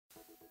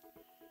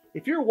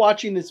If you're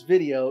watching this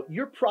video,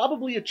 you're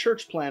probably a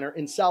church planter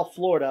in South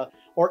Florida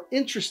or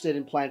interested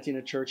in planting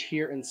a church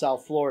here in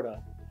South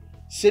Florida.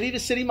 City to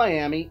City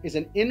Miami is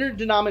an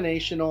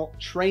interdenominational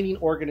training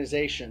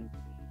organization.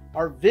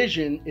 Our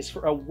vision is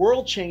for a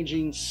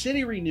world-changing,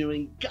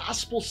 city-renewing,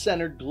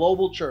 gospel-centered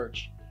global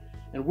church.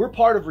 And we're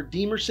part of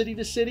Redeemer City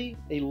to City,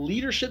 a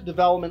leadership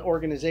development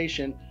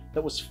organization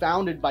that was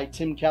founded by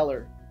Tim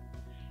Keller.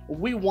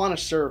 We want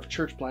to serve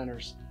church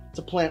planters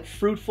to plant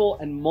fruitful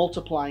and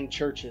multiplying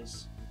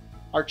churches.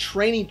 Our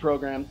training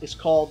program is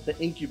called the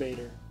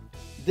Incubator.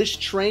 This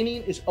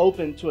training is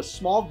open to a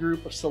small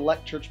group of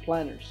select church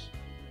planters,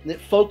 and it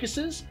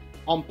focuses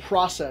on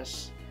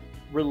process,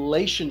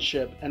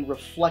 relationship, and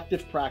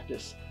reflective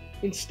practice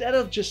instead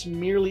of just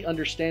merely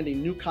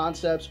understanding new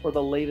concepts or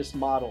the latest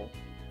model.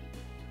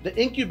 The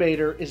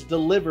Incubator is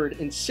delivered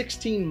in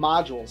 16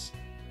 modules,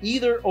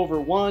 either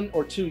over 1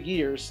 or 2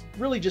 years,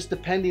 really just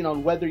depending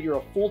on whether you're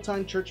a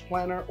full-time church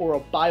planter or a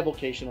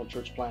bivocational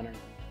church planter.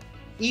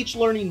 Each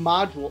learning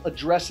module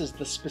addresses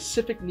the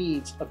specific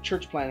needs of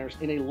church planters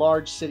in a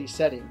large city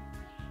setting,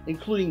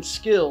 including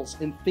skills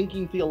in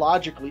thinking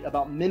theologically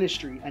about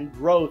ministry and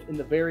growth in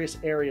the various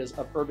areas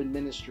of urban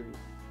ministry.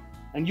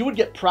 And you would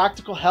get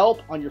practical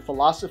help on your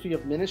philosophy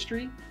of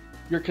ministry,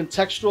 your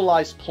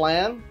contextualized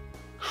plan,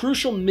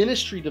 crucial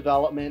ministry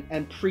development,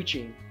 and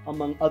preaching,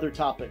 among other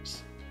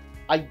topics.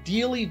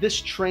 Ideally, this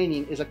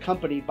training is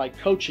accompanied by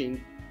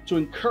coaching to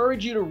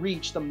encourage you to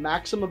reach the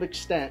maximum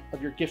extent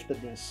of your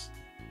giftedness.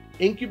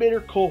 Incubator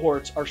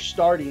cohorts are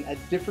starting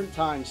at different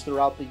times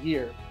throughout the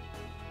year.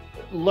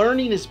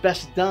 Learning is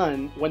best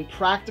done when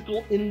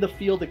practical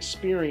in-the-field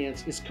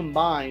experience is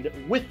combined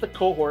with the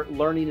cohort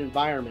learning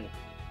environment.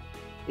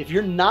 If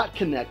you're not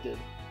connected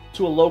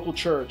to a local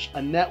church,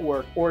 a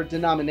network, or a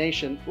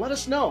denomination, let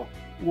us know.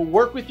 We'll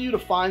work with you to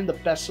find the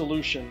best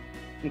solution.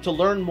 And to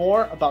learn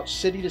more about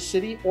City to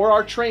City or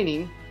our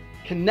training,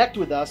 connect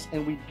with us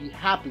and we'd be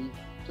happy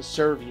to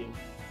serve you.